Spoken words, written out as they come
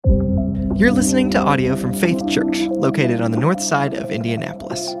You're listening to audio from Faith Church, located on the north side of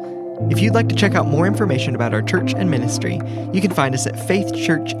Indianapolis. If you'd like to check out more information about our church and ministry, you can find us at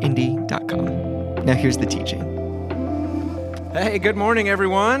faithchurchindy.com. Now here's the teaching. Hey, good morning,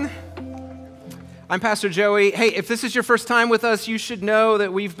 everyone. I'm Pastor Joey. Hey, if this is your first time with us, you should know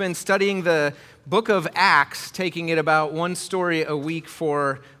that we've been studying the book of Acts, taking it about one story a week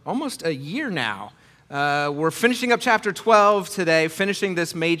for almost a year now. We're finishing up chapter 12 today, finishing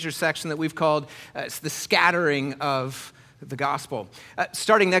this major section that we've called it's the scattering of the gospel.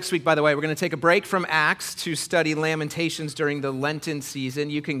 Starting next week, by the way, we're going to take a break from Acts to study Lamentations during the Lenten season.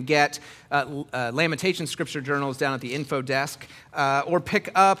 You can get Lamentations scripture journals down at the info desk, or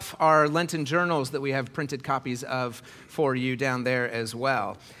pick up our Lenten journals that we have printed copies of for you down there as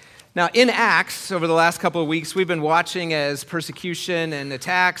well. Now, in Acts, over the last couple of weeks, we've been watching as persecution and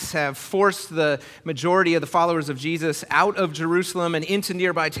attacks have forced the majority of the followers of Jesus out of Jerusalem and into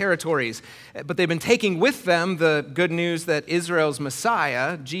nearby territories. But they've been taking with them the good news that Israel's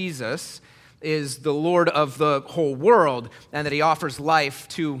Messiah, Jesus, is the Lord of the whole world, and that he offers life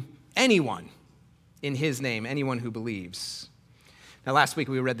to anyone in his name, anyone who believes. Now, last week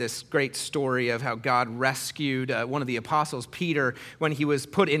we read this great story of how God rescued one of the apostles, Peter, when he was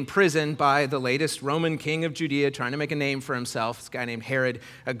put in prison by the latest Roman king of Judea, trying to make a name for himself, this guy named Herod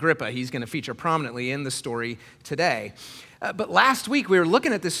Agrippa. He's going to feature prominently in the story today. But last week we were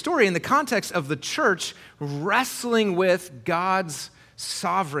looking at this story in the context of the church wrestling with God's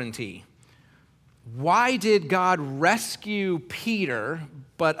sovereignty. Why did God rescue Peter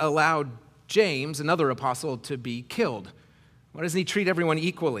but allow James, another apostle, to be killed? Why doesn't he treat everyone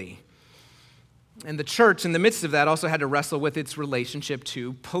equally? And the church, in the midst of that, also had to wrestle with its relationship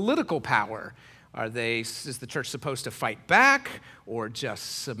to political power. Is the church supposed to fight back or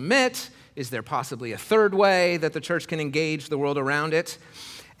just submit? Is there possibly a third way that the church can engage the world around it?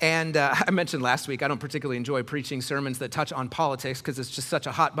 And I mentioned last week, I don't particularly enjoy preaching sermons that touch on politics because it's just such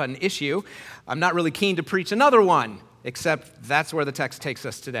a hot-button issue. I'm not really keen to preach another one, except that's where the text takes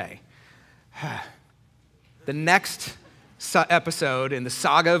us today. The next episode in the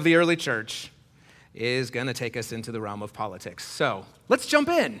saga of the early church is going to take us into the realm of politics. So let's jump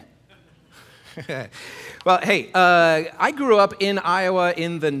in. Well, hey, I grew up in Iowa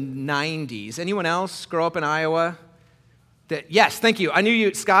in the 90s. Anyone else grow up in Iowa? Yes, thank you. I knew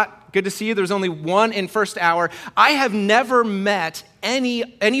you, Scott. Good to see you. There was only one in first hour. I have never met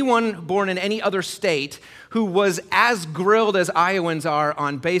anyone born in any other state who was as grilled as Iowans are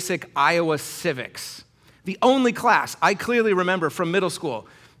on basic Iowa civics. The only class I clearly remember from middle school,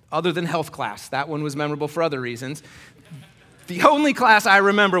 other than health class, that one was memorable for other reasons, the only class I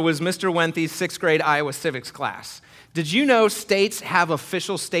remember was Mr. Wenthy's 6th grade Iowa civics class. Did you know states have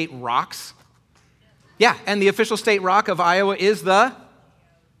official state rocks? Yeah, and the official state rock of Iowa is the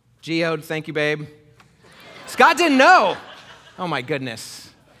geode. Thank you, babe. Scott didn't know. Oh, my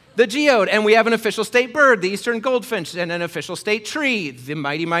goodness. The geode, and we have an official state bird, the eastern goldfinch, and an official state tree, the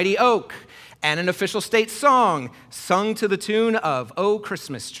mighty, mighty oak. And an official state song, sung to the tune of "Oh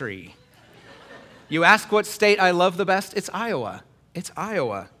Christmas Tree." You ask what state I love the best? It's Iowa. It's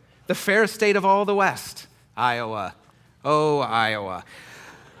Iowa. The fairest state of all the West. Iowa. Oh, Iowa.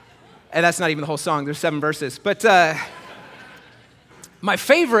 And that's not even the whole song. There's 7 verses. But my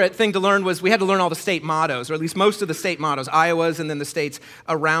favorite thing to learn was we had to learn all the state mottos, or at least most of the state mottos, Iowa's and then the states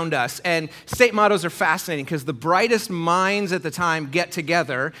around us. And state mottos are fascinating because the brightest minds at the time get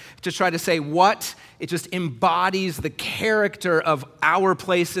together to try to say what it just embodies the character of our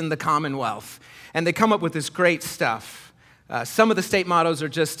place in the Commonwealth. And they come up with this great stuff. Some of the state mottos are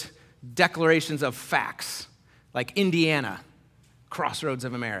just declarations of facts, like Indiana, crossroads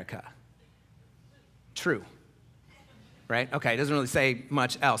of America. True. Right? Okay, it doesn't really say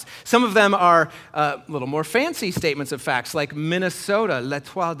much else. Some of them are a little more fancy statements of facts, like Minnesota,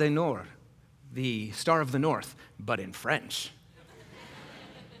 l'étoile du Nord, the star of the North, but in French.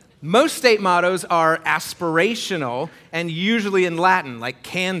 Most state mottos are aspirational and usually in Latin, like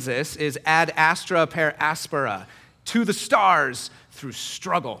Kansas is ad astra per aspera, to the stars through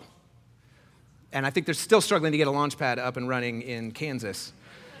struggle. And I think they're still struggling to get a launch pad up and running in Kansas.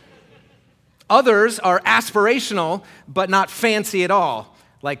 Others are aspirational, but not fancy at all,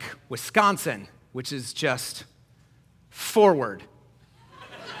 like Wisconsin, which is just forward.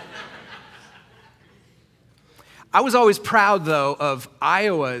 I was always proud, though, of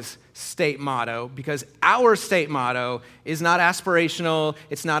Iowa's state motto, because our state motto is not aspirational,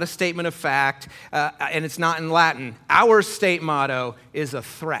 it's not a statement of fact, and it's not in Latin. Our state motto is a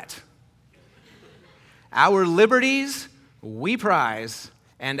threat. Our liberties we prize,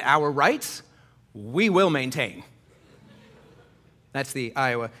 and our rights we will maintain. That's the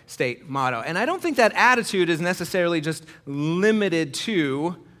Iowa State motto. And I don't think that attitude is necessarily just limited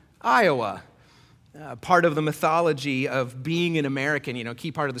to Iowa. Part of the mythology of being an American,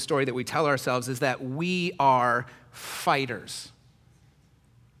 key part of the story that we tell ourselves is that we are fighters,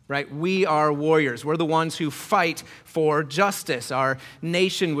 right? We are warriors. We're the ones who fight for justice. Our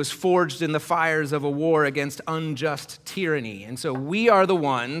nation was forged in the fires of a war against unjust tyranny. And so we are the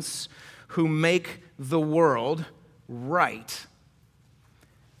ones who make the world right.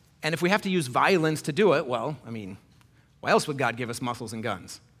 And if we have to use violence to do it, well, why else would God give us muscles and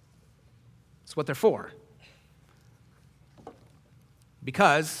guns? It's what they're for.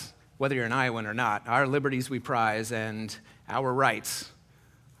 Because, whether you're an Iowan or not, our liberties we prize and our rights,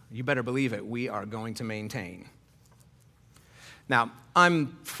 you better believe it, we are going to maintain. Now,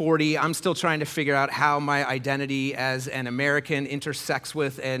 I'm 40. I'm still trying to figure out how my identity as an American intersects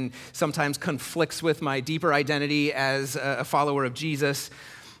with and sometimes conflicts with my deeper identity as a follower of Jesus.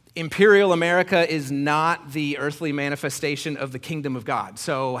 Imperial America is not the earthly manifestation of the kingdom of God.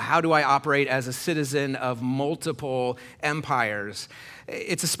 So how do I operate as a citizen of multiple empires?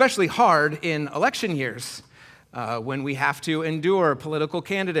 It's especially hard in election years when we have to endure political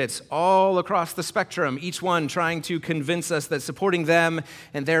candidates all across the spectrum, each one trying to convince us that supporting them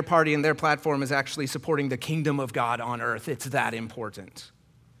and their party and their platform is actually supporting the kingdom of God on earth. It's that important.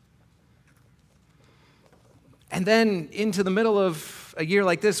 And then into the middle of a year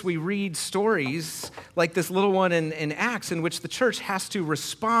like this, we read stories like this little one in Acts in which the church has to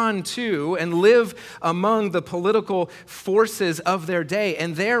respond to and live among the political forces of their day.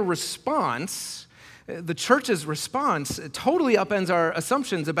 And their response, the church's response, totally upends our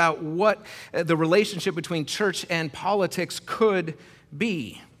assumptions about what the relationship between church and politics could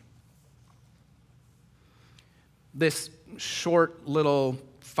be. This short little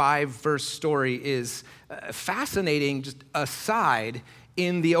 5-verse story is fascinating just aside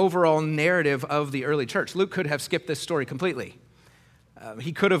in the overall narrative of the early church. Luke could have skipped this story completely.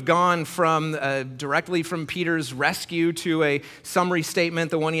 He could have gone from directly from Peter's rescue to a summary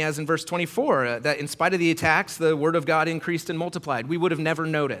statement, the one he has in verse 24, that in spite of the attacks, the word of God increased and multiplied. We would have never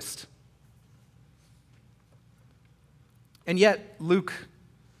noticed. And yet, Luke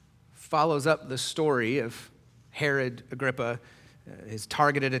follows up the story of Herod Agrippa, his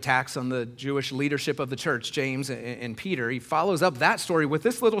targeted attacks on the Jewish leadership of the church, James and Peter. He follows up that story with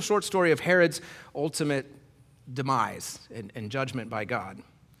this little short story of Herod's ultimate demise and judgment by God.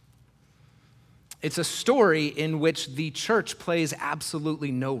 It's a story in which the church plays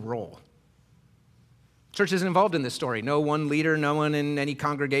absolutely no role. Church isn't involved in this story. No one leader, no one in any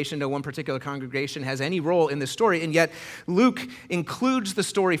congregation, no one particular congregation has any role in this story. And yet Luke includes the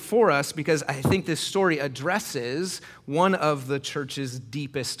story for us because I think this story addresses one of the church's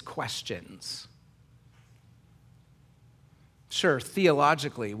deepest questions. Sure,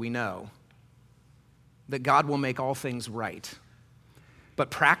 theologically, we know that God will make all things right.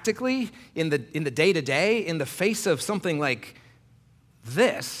 But practically, in the day-to-day, in the face of something like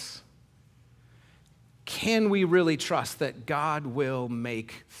this, can we really trust that God will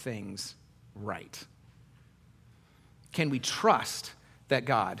make things right? Can we trust that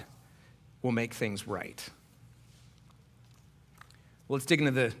God will make things right? Well, let's dig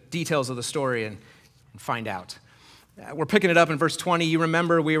into the details of the story and find out. We're picking it up in verse 20. You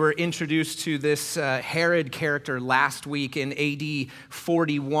remember we were introduced to this Herod character last week in AD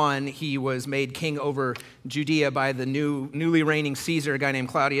 41. He was made king over Judea by the newly reigning Caesar, a guy named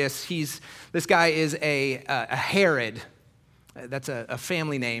Claudius. This guy is a Herod. That's a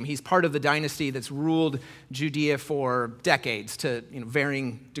family name. He's part of the dynasty that's ruled Judea for decades to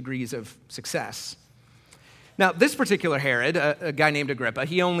varying degrees of success. Now, this particular Herod, a guy named Agrippa,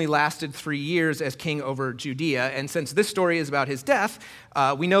 he only lasted 3 years as king over Judea, and since this story is about his death,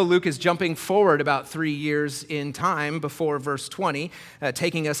 we know Luke is jumping forward about 3 years in time before verse 20,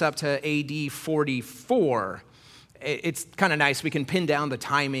 taking us up to AD 44. It's kind of nice. We can pin down the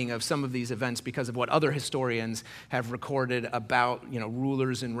timing of some of these events because of what other historians have recorded about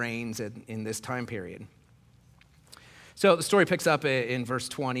rulers and reigns in this time period. So the story picks up in verse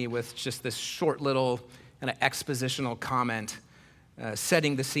 20 with just this short little kind of expositional comment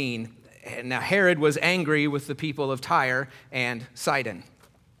setting the scene. And now Herod was angry with the people of Tyre and Sidon.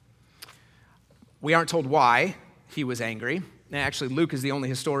 We aren't told why he was angry. Actually, Luke is the only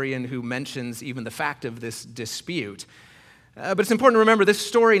historian who mentions even the fact of this dispute. But it's important to remember this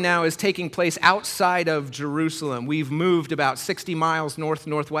story now is taking place outside of Jerusalem. We've moved about 60 miles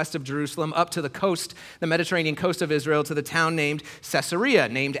northwest of Jerusalem up to the coast, the Mediterranean coast of Israel, to the town named Caesarea,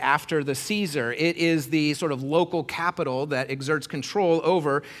 named after the Caesar. It is the sort of local capital that exerts control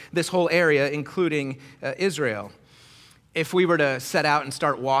over this whole area, including Israel. If we were to set out and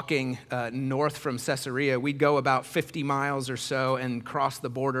start walking north from Caesarea, we'd go about 50 miles or so and cross the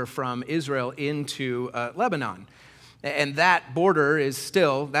border from Israel into Lebanon. And that border is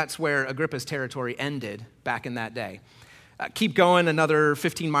still, that's where Agrippa's territory ended back in that day. Keep going another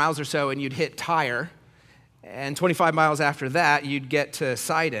 15 miles or so and you'd hit Tyre. And 25 miles after that, you'd get to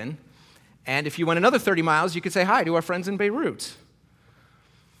Sidon. And if you went another 30 miles, you could say hi to our friends in Beirut.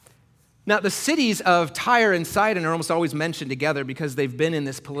 Now, the cities of Tyre and Sidon are almost always mentioned together because they've been in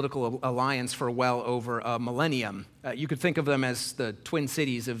this political alliance for well over a millennium. You could think of them as the twin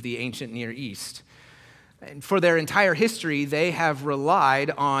cities of the ancient Near East. And for their entire history, they have relied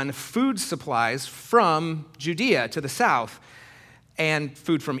on food supplies from Judea to the south and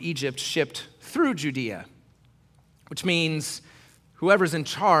food from Egypt shipped through Judea, which means whoever's in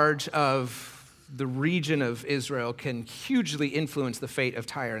charge of the region of Israel can hugely influence the fate of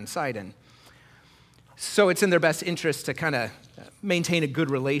Tyre and Sidon. So it's in their best interest to kind of maintain a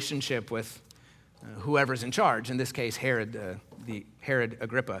good relationship with whoever's in charge, in this case, Herod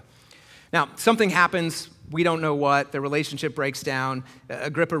Agrippa. Now, something happens, we don't know what, the relationship breaks down.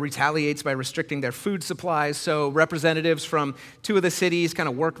 Agrippa retaliates by restricting their food supplies, so representatives from two of the cities kind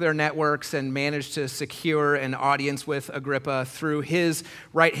of work their networks and manage to secure an audience with Agrippa through his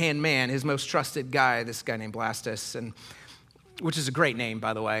right-hand man, his most trusted guy, this guy named Blastus, which is a great name,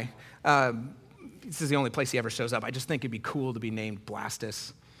 by the way. This is the only place he ever shows up. I just think it'd be cool to be named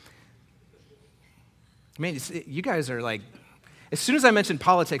Blastus. Man, you guys are like... As soon as I mentioned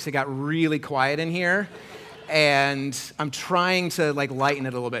politics, it got really quiet in here, and I'm trying to lighten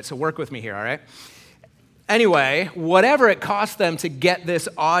it a little bit, so work with me here, all right? Anyway, whatever it cost them to get this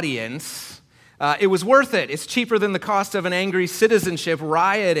audience, it was worth it. It's cheaper than the cost of an angry citizenship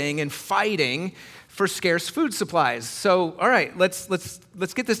rioting and fighting for scarce food supplies. So, all right, let's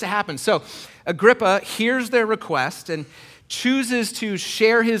get this to happen. So, Agrippa hears their request and chooses to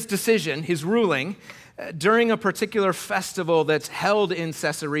share his decision, his ruling, during a particular festival that's held in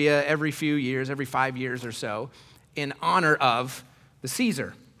Caesarea every few years, every 5 years or so, in honor of the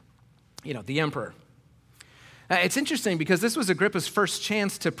Caesar, the emperor. It's interesting because this was Agrippa's first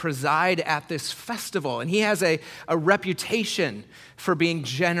chance to preside at this festival, and he has a reputation for being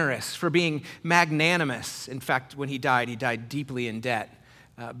generous, for being magnanimous. In fact, when he died deeply in debt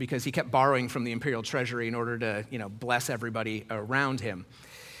because he kept borrowing from the imperial treasury in order to, bless everybody around him.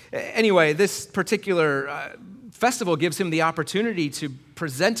 Anyway, this particular festival gives him the opportunity to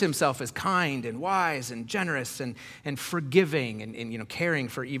present himself as kind and wise and generous and forgiving and caring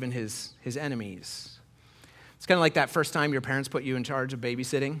for even his enemies. It's kind of like that first time your parents put you in charge of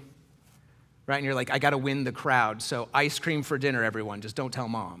babysitting, right? And you're like, I got to win the crowd, so ice cream for dinner, everyone. Just don't tell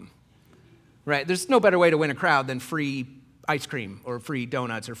mom, right? There's no better way to win a crowd than free ice cream or free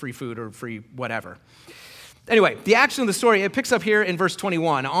donuts or free food or free whatever. Anyway, the action of the story, it picks up here in verse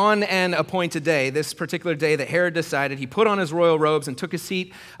 21. On an appointed day, this particular day that Herod decided, he put on his royal robes and took a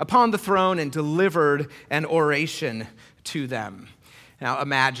seat upon the throne and delivered an oration to them. Now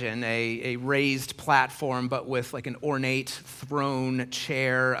imagine a raised platform, but with an ornate throne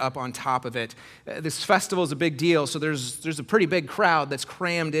chair up on top of it. This festival is a big deal, so there's a pretty big crowd that's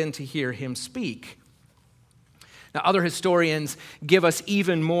crammed in to hear him speak. Now, other historians give us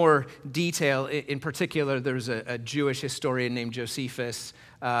even more detail. In particular, there's a Jewish historian named Josephus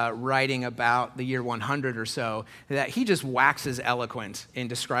writing about the year 100 or so, that he just waxes eloquent in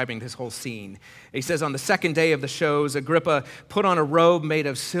describing this whole scene. He says, on the second day of the shows, Agrippa put on a robe made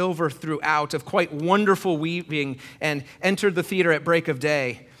of silver throughout, of quite wonderful weaving, and entered the theater at break of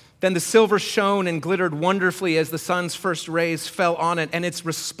day. Then the silver shone and glittered wonderfully as the sun's first rays fell on it, and its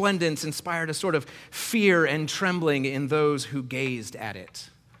resplendence inspired a sort of fear and trembling in those who gazed at it.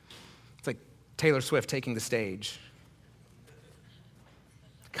 It's like Taylor Swift taking the stage.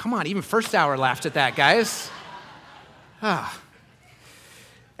 Come on, even First Hour laughed at that, guys.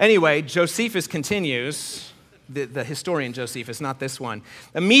 Anyway, Josephus continues. The historian Josephus, not this one.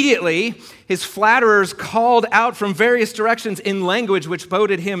 Immediately, his flatterers called out from various directions in language which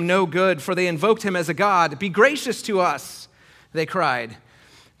boded him no good, for they invoked him as a god. Be gracious to us, they cried.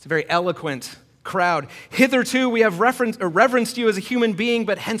 It's a very eloquent crowd. Hitherto we have reverenced you as a human being,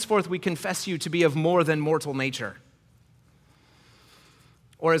 but henceforth we confess you to be of more than mortal nature.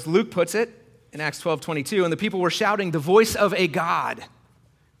 Or as Luke puts it in Acts 12:22, and the people were shouting, the voice of a god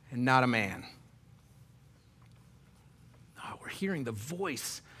and not a man. Hearing the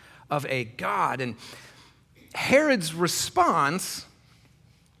voice of a god. And Herod's response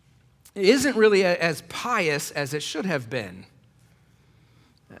isn't really as pious as it should have been.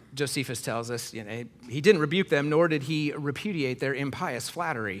 Josephus tells us, he didn't rebuke them, nor did he repudiate their impious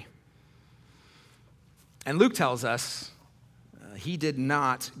flattery. And Luke tells us he did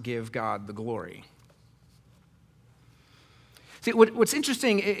not give God the glory. See, what's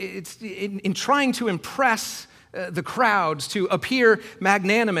interesting, it's in trying to impress the crowds, to appear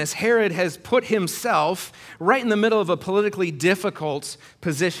magnanimous, Herod has put himself right in the middle of a politically difficult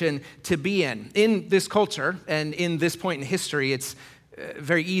position to be in. In this culture and in this point in history, it's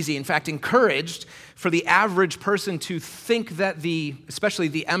very easy, in fact, encouraged for the average person to think that especially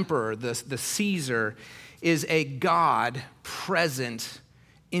the emperor, the Caesar, is a god present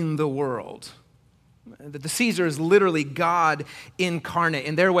in the world. That the Caesar is literally God incarnate.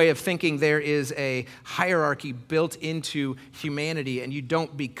 In their way of thinking, there is a hierarchy built into humanity, and you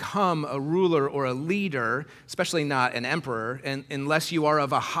don't become a ruler or a leader, especially not an emperor, unless you are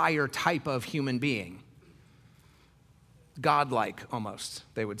of a higher type of human being. Godlike, almost,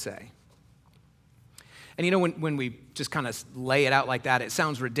 they would say. And you know, when we just kind of lay it out like that, it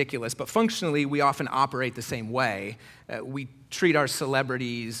sounds ridiculous, but functionally, we often operate the same way. We treat our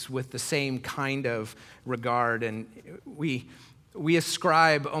celebrities with the same kind of regard, and we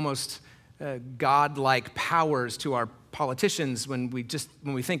ascribe almost godlike powers to our politicians when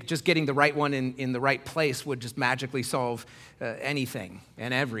we think just getting the right one in the right place would just magically solve anything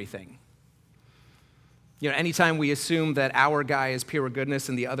and everything. You know, anytime we assume that our guy is pure goodness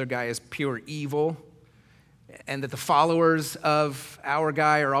and the other guy is pure evil, and that the followers of our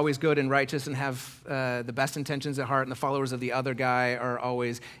guy are always good and righteous and have the best intentions at heart, and the followers of the other guy are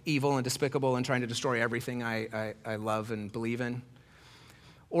always evil and despicable and trying to destroy everything I love and believe in.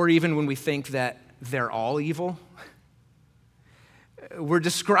 Or even when we think that they're all evil, we're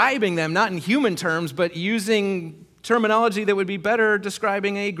describing them not in human terms, but using terminology that would be better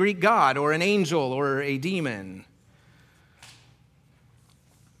describing a Greek god or an angel or a demon.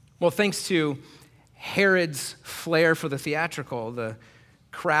 Well, thanks to Herod's flair for the theatrical, the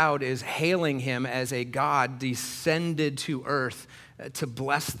crowd is hailing him as a god descended to earth to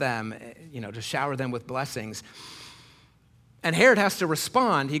bless them, to shower them with blessings. And Herod has to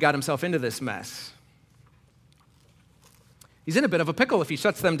respond. He got himself into this mess. He's in a bit of a pickle if he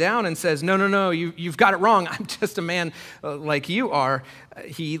shuts them down and says, no, you've got it wrong. I'm just a man like you are.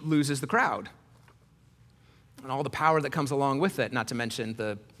 He loses the crowd and all the power that comes along with it, not to mention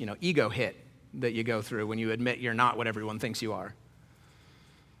the ego hit that you go through when you admit you're not what everyone thinks you are.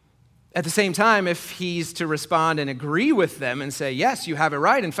 At the same time, if he's to respond and agree with them and say, yes, you have it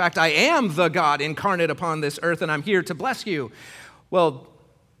right. In fact, I am the God incarnate upon this earth, and I'm here to bless you. Well,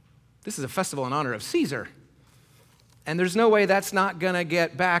 this is a festival in honor of Caesar. And there's no way that's not going to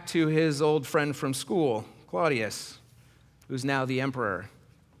get back to his old friend from school, Claudius, who's now the emperor.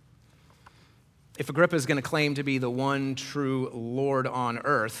 If Agrippa is going to claim to be the one true Lord on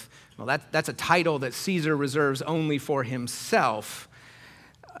earth, well, that's a title that Caesar reserves only for himself.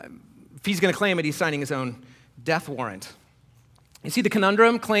 If he's going to claim it, he's signing his own death warrant. You see the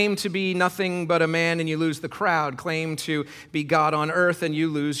conundrum? Claim to be nothing but a man and you lose the crowd. Claim to be God on earth and you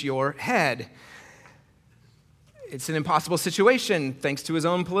lose your head. It's an impossible situation thanks to his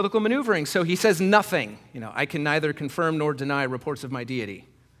own political maneuvering. So he says nothing. I can neither confirm nor deny reports of my deity.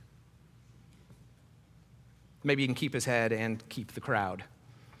 Maybe he can keep his head and keep the crowd.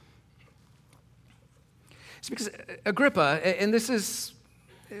 It's because Agrippa, and this is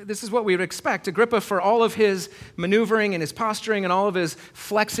what we would expect. Agrippa, for all of his maneuvering and his posturing and all of his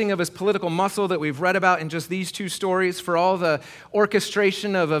flexing of his political muscle that we've read about in just these two stories, for all the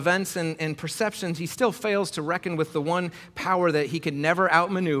orchestration of events and perceptions, he still fails to reckon with the one power that he could never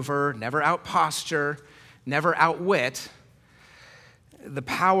outmaneuver, never outposture, never outwit, the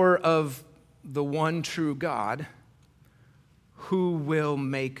power of the one true God who will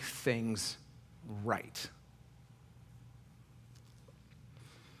make things right.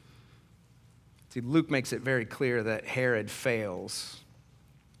 See, Luke makes it very clear that Herod fails.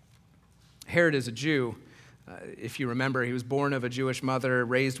 Herod is a Jew. If you remember, he was born of a Jewish mother,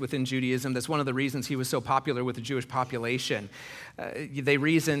 raised within Judaism. That's one of the reasons he was so popular with the Jewish population. They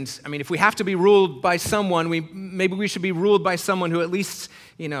reasoned, if we have to be ruled by someone, maybe we should be ruled by someone who at least,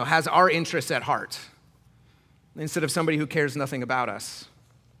 has our interests at heart, instead of somebody who cares nothing about us.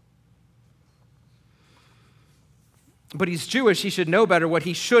 But he's Jewish, he should know better. What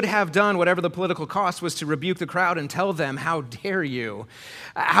he should have done, whatever the political cost, was to rebuke the crowd and tell them, how dare you?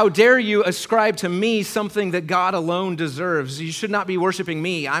 How dare you ascribe to me something that God alone deserves? You should not be worshiping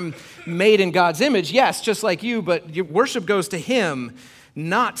me. I'm made in God's image, yes, just like you, but your worship goes to him,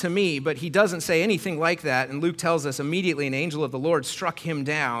 not to me. But he doesn't say anything like that, and Luke tells us immediately an angel of the Lord struck him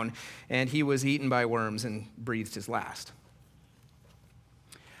down, and he was eaten by worms and breathed his last.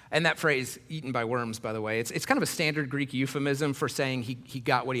 And that phrase, eaten by worms, by the way, it's kind of a standard Greek euphemism for saying he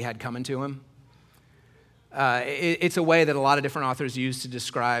got what he had coming to him. It's a way that a lot of different authors use to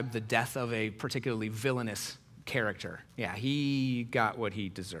describe the death of a particularly villainous character. Yeah, he got what he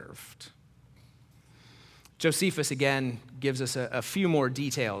deserved. Josephus, again, gives us a few more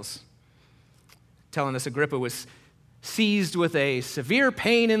details, telling us Agrippa was seized with a severe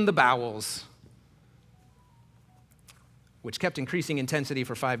pain in the bowels, which kept increasing intensity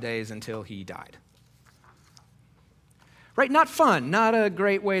for 5 days until he died. Right? Not fun, not a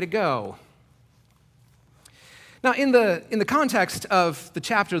great way to go. Now, in the context of the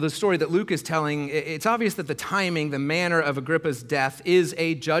chapter, the story that Luke is telling, it's obvious that the timing, the manner of Agrippa's death is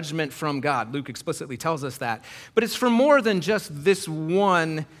a judgment from God. Luke explicitly tells us that. But it's for more than just this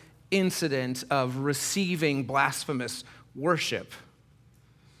one incident of receiving blasphemous worship.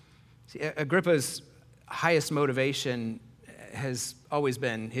 See, Agrippa's highest motivation has always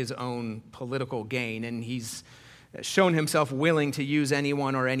been his own political gain, and he's shown himself willing to use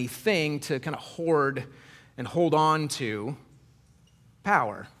anyone or anything to kind of hoard and hold on to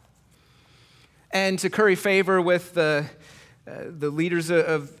power. And to curry favor with the leaders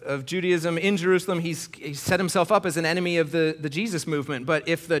of Judaism in Jerusalem, he set himself up as an enemy of the Jesus movement. But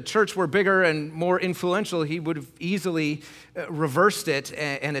if the church were bigger and more influential, he would have easily reversed it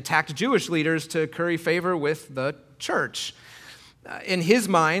and attacked Jewish leaders to curry favor with the church. In his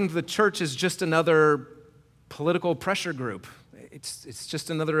mind, the church is just another political pressure group. It's just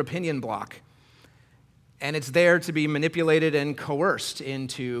another opinion block. And it's there to be manipulated and coerced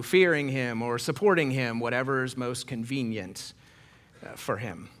into fearing him or supporting him, whatever is most convenient for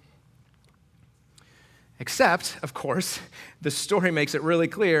him. Except, of course, the story makes it really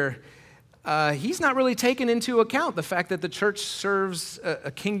clear he's not really taken into account the fact that the church serves a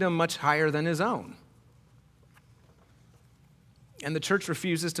kingdom much higher than his own. And the church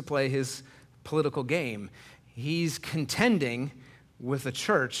refuses to play his political game. He's contending with the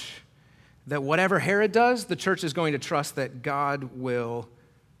church that whatever Herod does, the church is going to trust that God will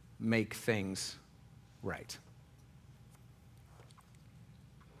make things right.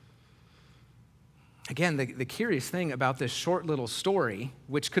 Again, the curious thing about this short little story,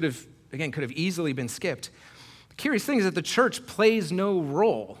 which could have easily been skipped, the curious thing is that the church plays no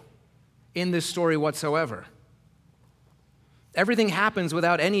role in this story whatsoever. Everything happens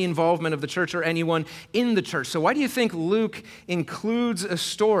without any involvement of the church or anyone in the church. So why do you think Luke includes a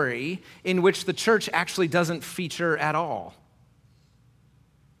story in which the church actually doesn't feature at all?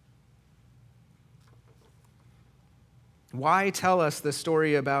 Why tell us the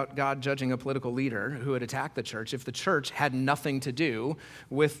story about God judging a political leader who had attacked the church if the church had nothing to do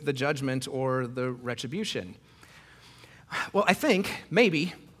with the judgment or the retribution? Well, I think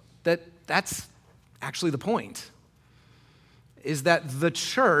maybe that's actually the point. Is that the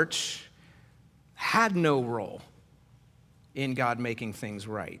church had no role in God making things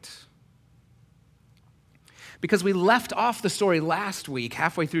right. Because we left off the story last week,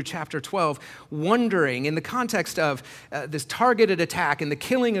 halfway through chapter 12, wondering, in the context of this targeted attack and the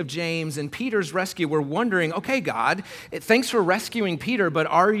killing of James and Peter's rescue, we're wondering, okay, God, thanks for rescuing Peter, but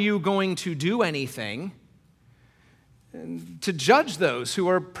are you going to do anything to judge those who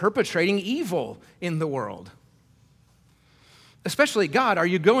are perpetrating evil in the world? Especially, God, are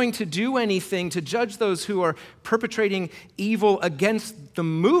you going to do anything to judge those who are perpetrating evil against the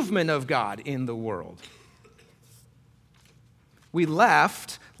movement of God in the world? We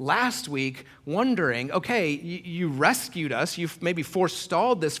left last week wondering, okay, you rescued us, you've maybe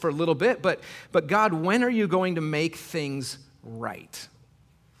forestalled this for a little bit, but God, when are you going to make things right?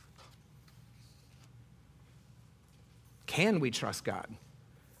 Can we trust God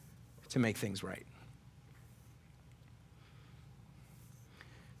to make things right?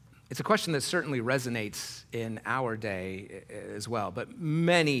 It's a question that certainly resonates in our day as well, but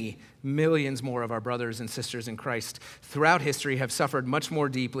many millions more of our brothers and sisters in Christ throughout history have suffered much more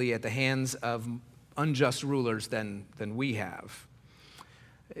deeply at the hands of unjust rulers than we have.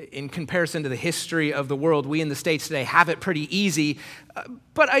 In comparison to the history of the world, we in the States today have it pretty easy,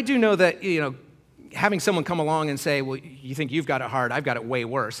 but I do know that, having someone come along and say, well, you think you've got it hard, I've got it way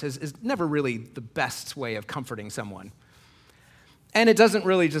worse, is never really the best way of comforting someone. And it doesn't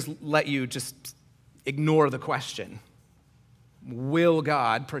really just let you just ignore the question. Will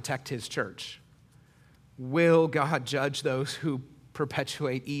God protect his church? Will God judge those who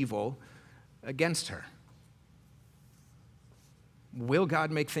perpetuate evil against her? Will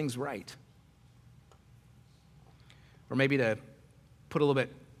God make things right? Or maybe to put a little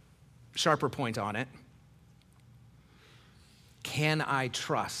bit sharper point on it, can I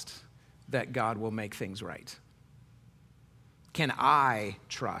trust that God will make things right? Can I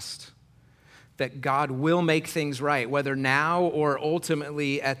trust that God will make things right, whether now or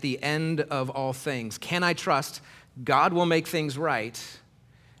ultimately at the end of all things? Can I trust God will make things right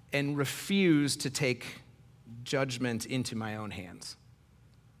and refuse to take judgment into my own hands?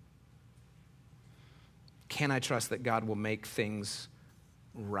 Can I trust that God will make things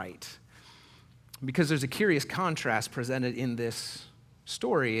right? Because there's a curious contrast presented in this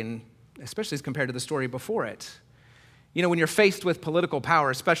story, and especially as compared to the story before it. You know, when you're faced with political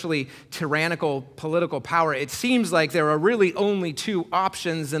power, especially tyrannical political power, it seems like there are really only two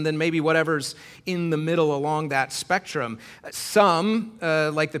options and then maybe whatever's in the middle along that spectrum. Some,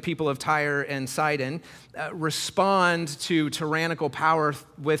 like the people of Tyre and Sidon, respond to tyrannical power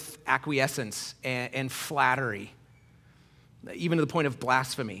with acquiescence and flattery, even to the point of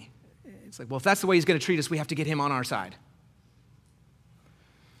blasphemy. It's like, well, if that's the way he's going to treat us, we have to get him on our side.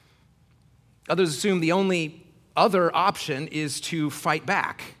 Others assume the only other option is to fight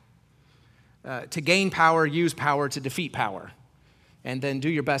back, to gain power, use power to defeat power, and then do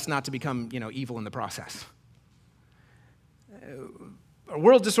your best not to become, evil in the process. Our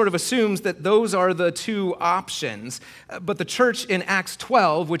world just sort of assumes that those are the two options, but the church in Acts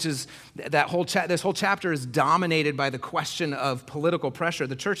 12, which is this whole chapter is dominated by the question of political pressure.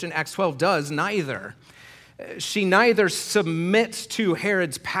 The church in Acts 12 does neither. She neither submits to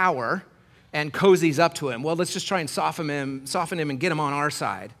Herod's power and cozies up to him. Well, let's just try and soften him and get him on our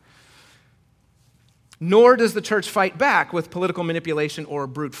side. Nor does the church fight back with political manipulation or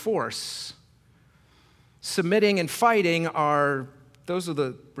brute force. Submitting and fighting those are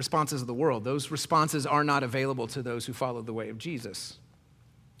the responses of the world. Those responses are not available to those who follow the way of Jesus.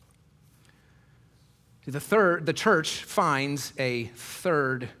 The church finds a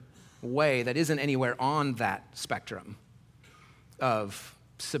third way that isn't anywhere on that spectrum of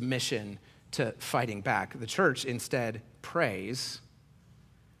submission to fighting back. The church instead prays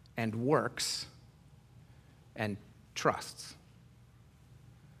and works and trusts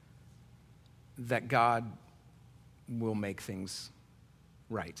that God will make things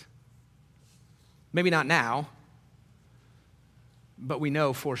right. Maybe not now, but we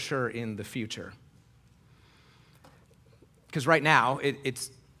know for sure in the future. Because right now,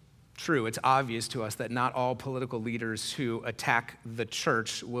 it's true, it's obvious to us that not all political leaders who attack the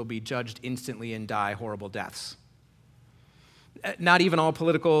church will be judged instantly and die horrible deaths. Not even all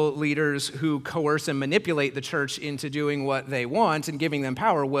political leaders who coerce and manipulate the church into doing what they want and giving them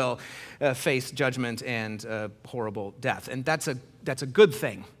power will face judgment and horrible death. And that's a good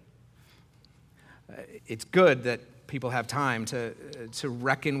thing. It's good that people have time to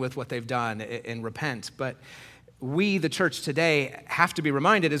reckon with what they've done and repent. But we, the church today, have to be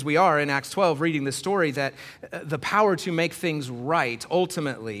reminded, as we are in Acts 12 reading this story, that the power to make things right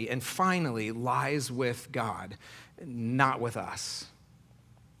ultimately and finally lies with God, not with us.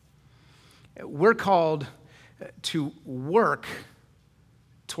 We're called to work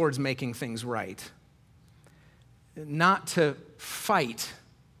towards making things right, not to fight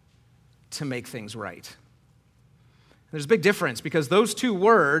to make things right. There's a big difference because those two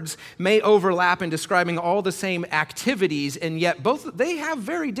words may overlap in describing all the same activities, and yet they have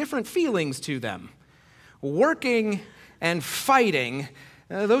very different feelings to them. Working and fighting,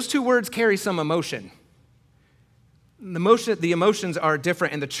 those two words carry some emotion. The emotions are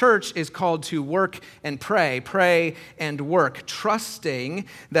different, and the church is called to work and pray and work, trusting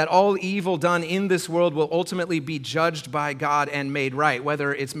that all evil done in this world will ultimately be judged by God and made right,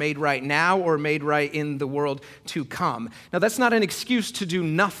 whether it's made right now or made right in the world to come. Now, that's not an excuse to do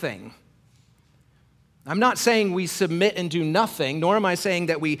nothing. I'm not saying we submit and do nothing, nor am I saying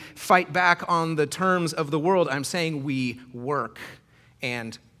that we fight back on the terms of the world. I'm saying we work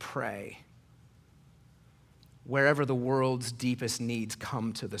and pray wherever the world's deepest needs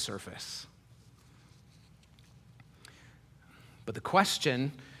come to the surface. But the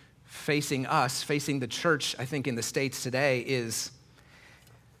question facing us, facing the church, I think, in the States today is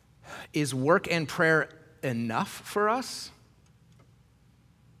work and prayer enough for us?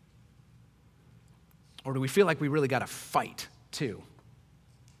 Or do we feel like we really got to fight, too?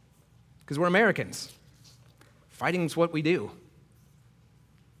 Because we're Americans. Fighting's what we do.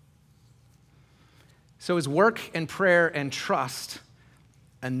 So is work and prayer and trust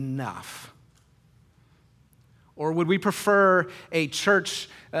enough? Or would we prefer a church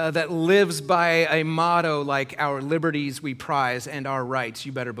that lives by a motto like our liberties we prize and our rights,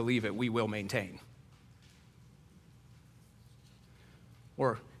 you better believe it, we will maintain?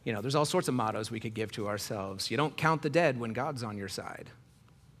 Or, there's all sorts of mottos we could give to ourselves. You don't count the dead when God's on your side.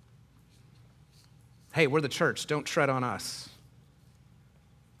 Hey, we're the church, don't tread on us.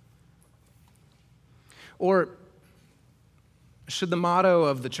 Or should the motto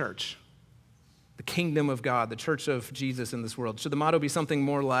of the church the kingdom of God, the church of Jesus in this world? Should the motto be something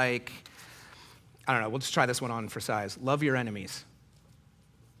more like, I don't know, we'll just try this one on for size. Love your enemies.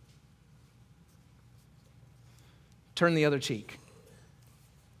 Turn the other cheek.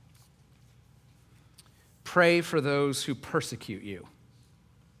 Pray for those who persecute you.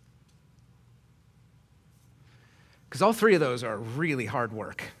 Because all three of those are really hard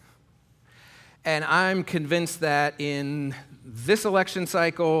work. And I'm convinced that in this election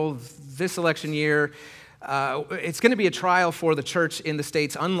cycle, this election year, it's going to be a trial for the church in the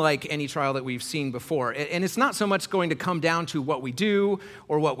States, unlike any trial that we've seen before. And it's not so much going to come down to what we do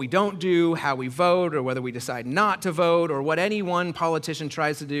or what we don't do, how we vote, or whether we decide not to vote, or what any one politician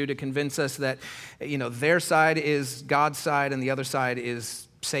tries to do to convince us that, their side is God's side and the other side is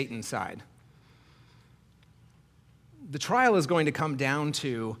Satan's side. The trial is going to come down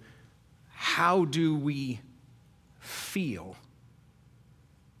to, how do we feel?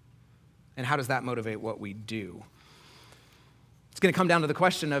 And how does that motivate what we do? It's going to come down to the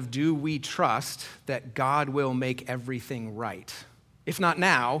question of, do we trust that God will make everything right? If not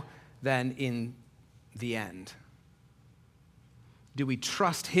now, then in the end. Do we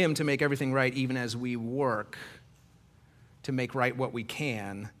trust him to make everything right even as we work to make right what we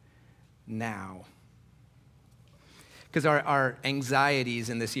can now? Because our anxieties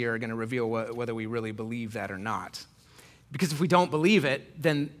in this year are going to reveal whether we really believe that or not. Because if we don't believe it,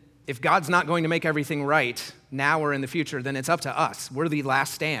 then if God's not going to make everything right now or in the future, then it's up to us. We're the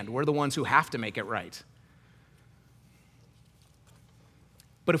last stand. We're the ones who have to make it right.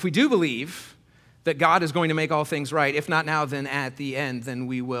 But if we do believe that God is going to make all things right, if not now, then at the end, then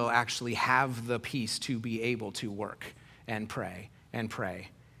we will actually have the peace to be able to work and pray and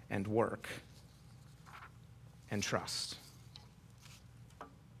work and trust.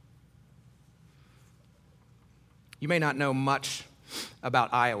 You may not know much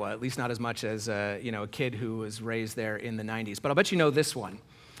about Iowa, at least not as much as a kid who was raised there in the 90s, but I'll bet you know this one.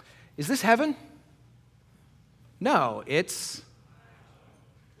 Is this heaven? No, it's...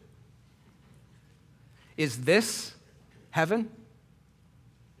 Is this heaven?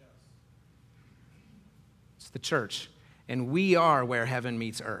 It's the church, and we are where heaven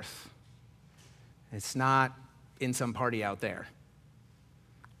meets earth. It's not in some party out there.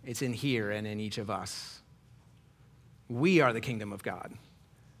 It's in here and in each of us. We are the kingdom of God,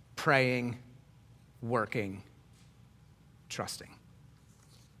 praying, working, trusting.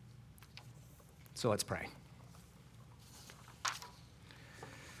 So let's pray.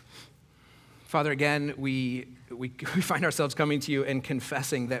 Father, again, we find ourselves coming to you and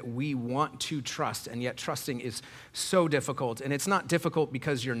confessing that we want to trust, and yet trusting is so difficult. And it's not difficult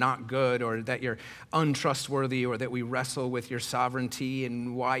because you're not good or that you're untrustworthy or that we wrestle with your sovereignty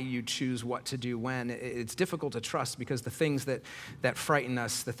and why you choose what to do when. It's difficult to trust because the things that frighten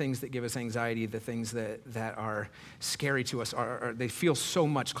us, the things that give us anxiety, the things that are scary to us, they feel so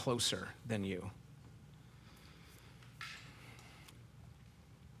much closer than you.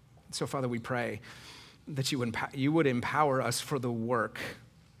 So, Father, we pray that you would empower us for the work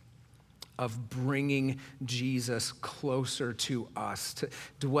of bringing Jesus closer to us, to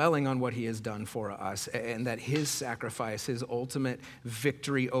dwelling on what he has done for us, and that his sacrifice, his ultimate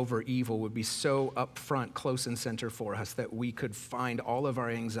victory over evil would be so upfront, close and center for us that we could find all of our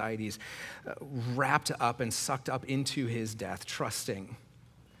anxieties wrapped up and sucked up into his death, trusting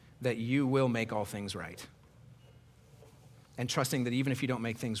that you will make all things right. And trusting that even if you don't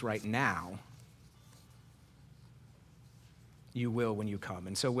make things right now, you will when you come.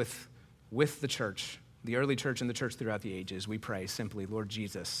 And so with the church, the early church and the church throughout the ages, we pray simply, Lord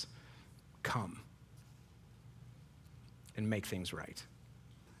Jesus, come and make things right.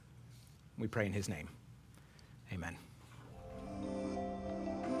 We pray in his name. Amen.